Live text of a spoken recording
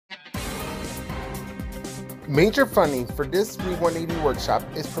Major funding for this Read 180 workshop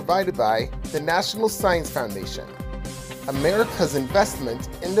is provided by the National Science Foundation, America's investment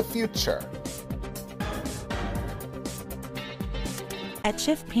in the future. At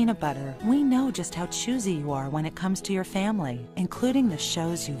Jif Peanut Butter, we know just how choosy you are when it comes to your family, including the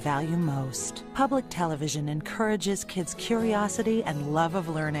shows you value most. Public television encourages kids' curiosity and love of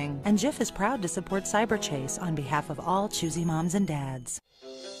learning, and Jif is proud to support CyberChase on behalf of all choosy moms and dads.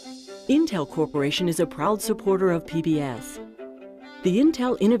 Intel Corporation is a proud supporter of PBS. The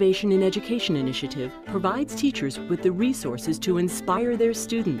Intel Innovation in Education Initiative provides teachers with the resources to inspire their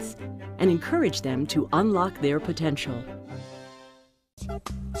students and encourage them to unlock their potential.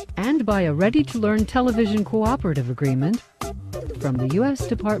 And by a ready-to-learn television cooperative agreement from the U.S.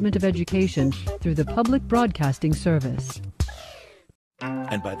 Department of Education through the Public Broadcasting Service.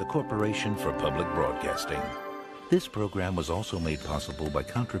 And by the Corporation for Public Broadcasting. This program was also made possible by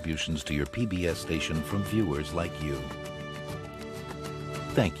contributions to your PBS station from viewers like you.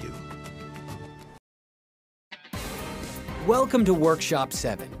 Thank you. Welcome to Workshop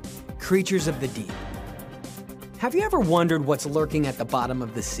 7, Creatures of the Deep. Have you ever wondered what's lurking at the bottom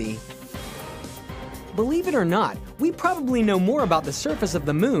of the sea? Believe it or not, we probably know more about the surface of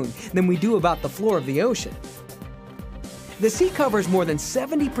the moon than we do about the floor of the ocean. The sea covers more than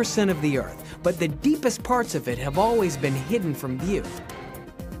 70% of the Earth, but the deepest parts of it have always been hidden from view.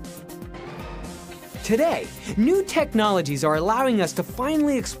 Today, new technologies are allowing us to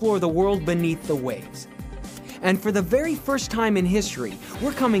finally explore the world beneath the waves. And for the very first time in history,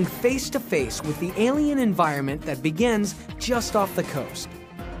 we're coming face to face with the alien environment that begins just off the coast.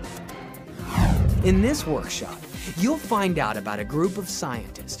 In this workshop, you'll find out about a group of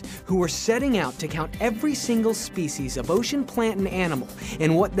scientists who are setting out to count every single species of ocean plant and animal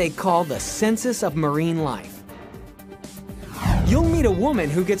in what they call the census of marine life. You'll meet a woman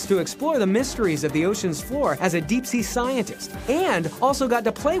who gets to explore the mysteries of the ocean's floor as a deep-sea scientist, and also got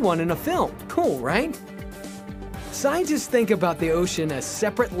to play one in a film. Cool, right? Scientists think about the ocean as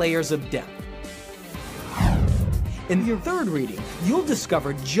separate layers of depth. In your third reading, you'll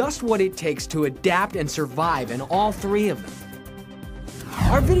discover just what it takes to adapt and survive in all three of them.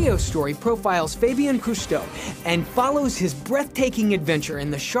 Our video story profiles Fabien Cousteau and follows his breathtaking adventure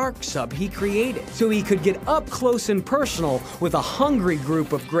in the shark sub he created, so he could get up close and personal with a hungry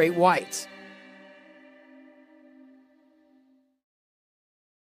group of great whites.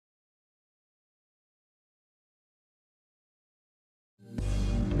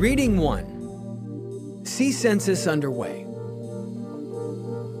 Reading 1. Sea Census Underway.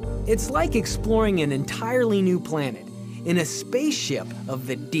 It's like exploring an entirely new planet in a spaceship of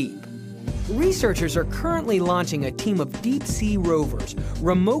the deep. Researchers are currently launching a team of deep-sea rovers,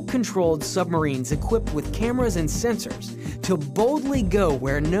 remote-controlled submarines equipped with cameras and sensors, to boldly go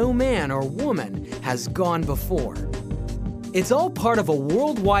where no man or woman has gone before. It's all part of a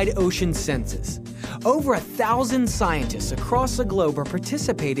worldwide ocean census. Over 1,000 scientists across the globe are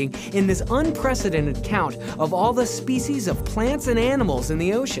participating in this unprecedented count of all the species of plants and animals in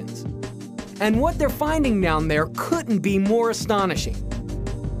the oceans. And what they're finding down there couldn't be more astonishing.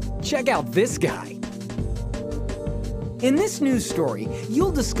 Check out this guy. In this news story,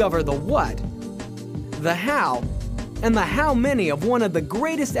 you'll discover the what, the how, and the how many of one of the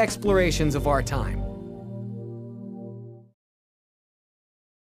greatest explorations of our time.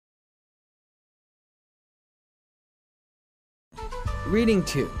 Reading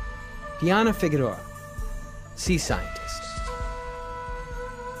 2. Diana Figueroa, Sea Scientist.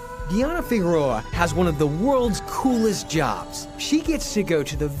 Diana Figueroa has one of the world's coolest jobs. She gets to go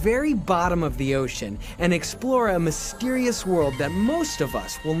to the very bottom of the ocean and explore a mysterious world that most of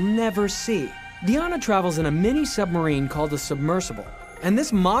us will never see. Diana travels in a mini submarine called a submersible, and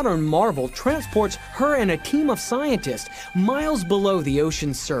this modern marvel transports her and a team of scientists miles below the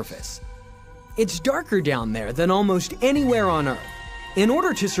ocean's surface. It's darker down there than almost anywhere on Earth. In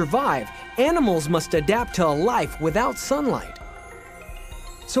order to survive, animals must adapt to a life without sunlight.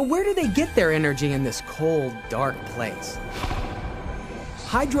 So where do they get their energy in this cold, dark place?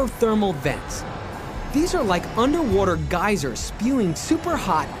 Hydrothermal vents. These are like underwater geysers spewing super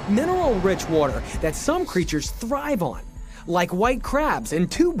hot, mineral-rich water that some creatures thrive on, like white crabs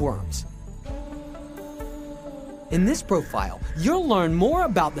and tube worms. In this profile, you'll learn more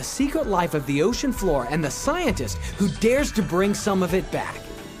about the secret life of the ocean floor and the scientist who dares to bring some of it back.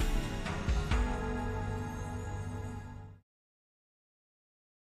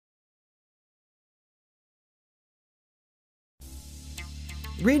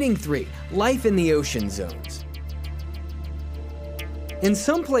 Reading 3. Life in the Ocean Zones. In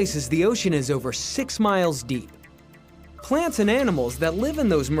some places, the ocean is over 6 miles deep. Plants and animals that live in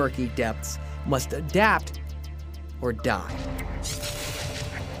those murky depths must adapt or die.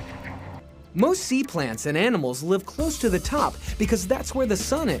 Most sea plants and animals live close to the top because that's where the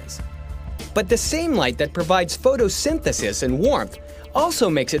sun is. But the same light that provides photosynthesis and warmth also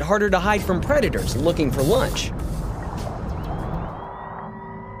makes it harder to hide from predators looking for lunch.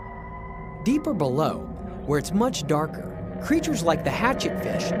 Deeper below, where it's much darker, creatures like the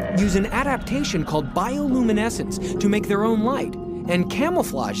hatchetfish use an adaptation called bioluminescence to make their own light and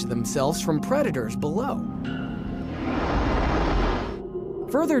camouflage themselves from predators below.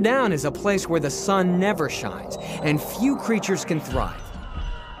 Further down is a place where the sun never shines and few creatures can thrive.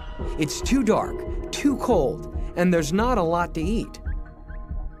 It's too dark, too cold, and there's not a lot to eat.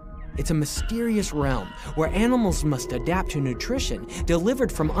 It's a mysterious realm where animals must adapt to nutrition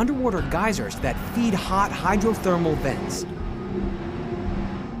delivered from underwater geysers that feed hot hydrothermal vents.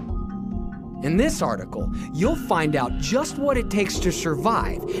 In this article, you'll find out just what it takes to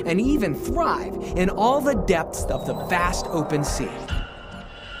survive and even thrive in all the depths of the vast open sea.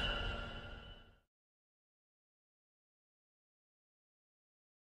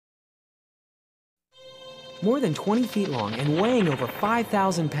 More than 20 feet long and weighing over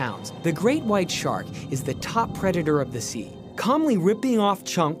 5,000 pounds, the great white shark is the top predator of the sea, calmly ripping off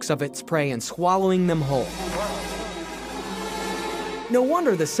chunks of its prey and swallowing them whole. No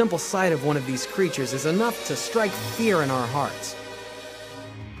wonder the simple sight of one of these creatures is enough to strike fear in our hearts.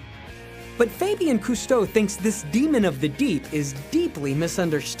 But Fabien Cousteau thinks this demon of the deep is deeply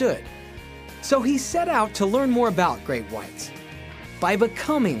misunderstood. So he set out to learn more about great whites by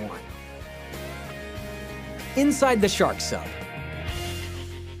becoming one. Inside the shark sub.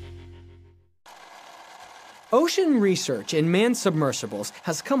 Ocean research in manned submersibles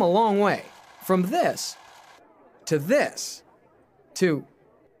has come a long way. From this, to this, to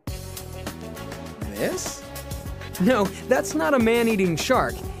this? No, that's not a man-eating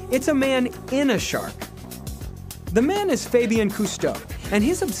shark. It's a man in a shark. The man is Fabien Cousteau, and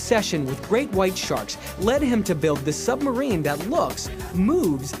his obsession with great white sharks led him to build the submarine that looks,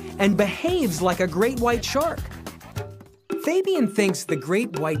 moves, and behaves like a great white shark. Fabien thinks the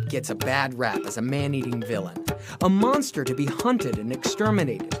great white gets a bad rap as a man-eating villain, a monster to be hunted and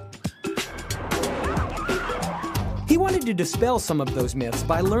exterminated. He wanted to dispel some of those myths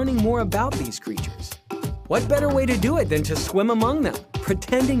by learning more about these creatures. What better way to do it than to swim among them,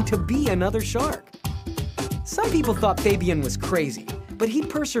 pretending to be another shark? Some people thought Fabien was crazy, but he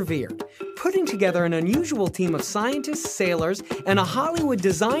persevered, putting together an unusual team of scientists, sailors, and a Hollywood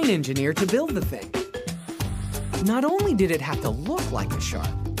design engineer to build the thing. Not only did it have to look like a shark,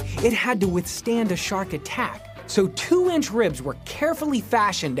 it had to withstand a shark attack, so 2-inch ribs were carefully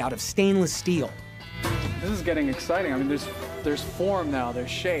fashioned out of stainless steel. This is getting exciting. I mean, there's form now,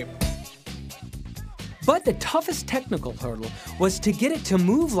 there's shape. But the toughest technical hurdle was to get it to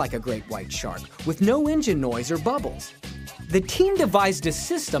move like a great white shark with no engine noise or bubbles. The team devised a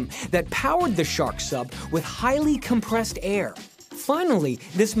system that powered the shark sub with highly compressed air. Finally,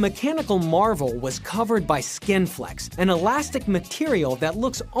 this mechanical marvel was covered by skin flex, an elastic material that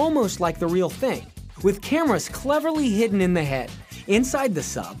looks almost like the real thing, with cameras cleverly hidden in the head, inside the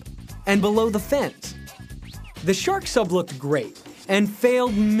sub, and below the fins. The shark sub looked great and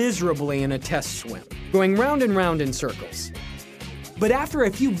failed miserably in a test swim, going round and round in circles. But after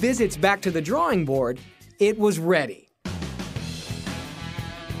a few visits back to the drawing board, it was ready.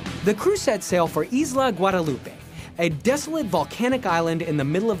 The crew set sail for Isla Guadalupe, a desolate volcanic island in the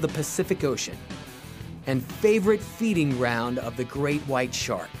middle of the Pacific Ocean, and favorite feeding ground of the great white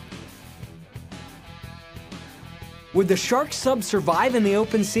shark. Would the shark sub survive in the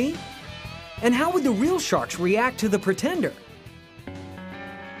open sea? And how would the real sharks react to the pretender?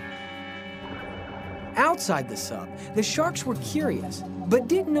 Outside the sub, the sharks were curious, but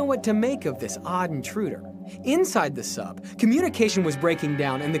didn't know what to make of this odd intruder. Inside the sub, communication was breaking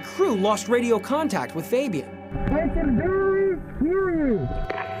down and the crew lost radio contact with Fabien. I can barely hear you.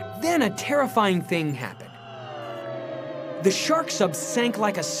 Then a terrifying thing happened. The shark sub sank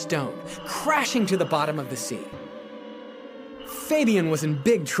like a stone, crashing to the bottom of the sea. Fabien was in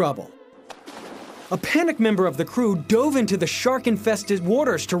big trouble. A panicked member of the crew dove into the shark-infested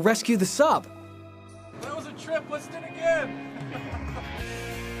waters to rescue the sub. That was a trip, let's do it again.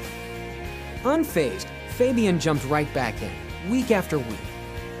 Unfazed, Fabien jumped right back in, week after week.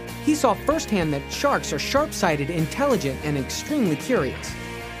 He saw firsthand that sharks are sharp-sighted, intelligent, and extremely curious.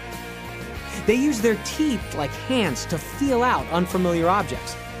 They use their teeth like hands to feel out unfamiliar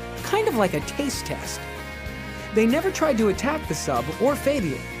objects, kind of like a taste test. They never tried to attack the sub or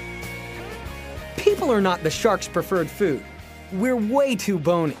Fabien. People are not the shark's preferred food. We're way too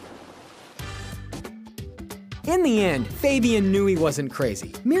bony. In the end, Fabien knew he wasn't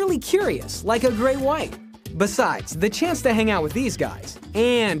crazy, merely curious, like a great white. Besides, the chance to hang out with these guys,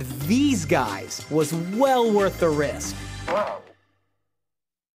 and these guys, was well worth the risk. Wow.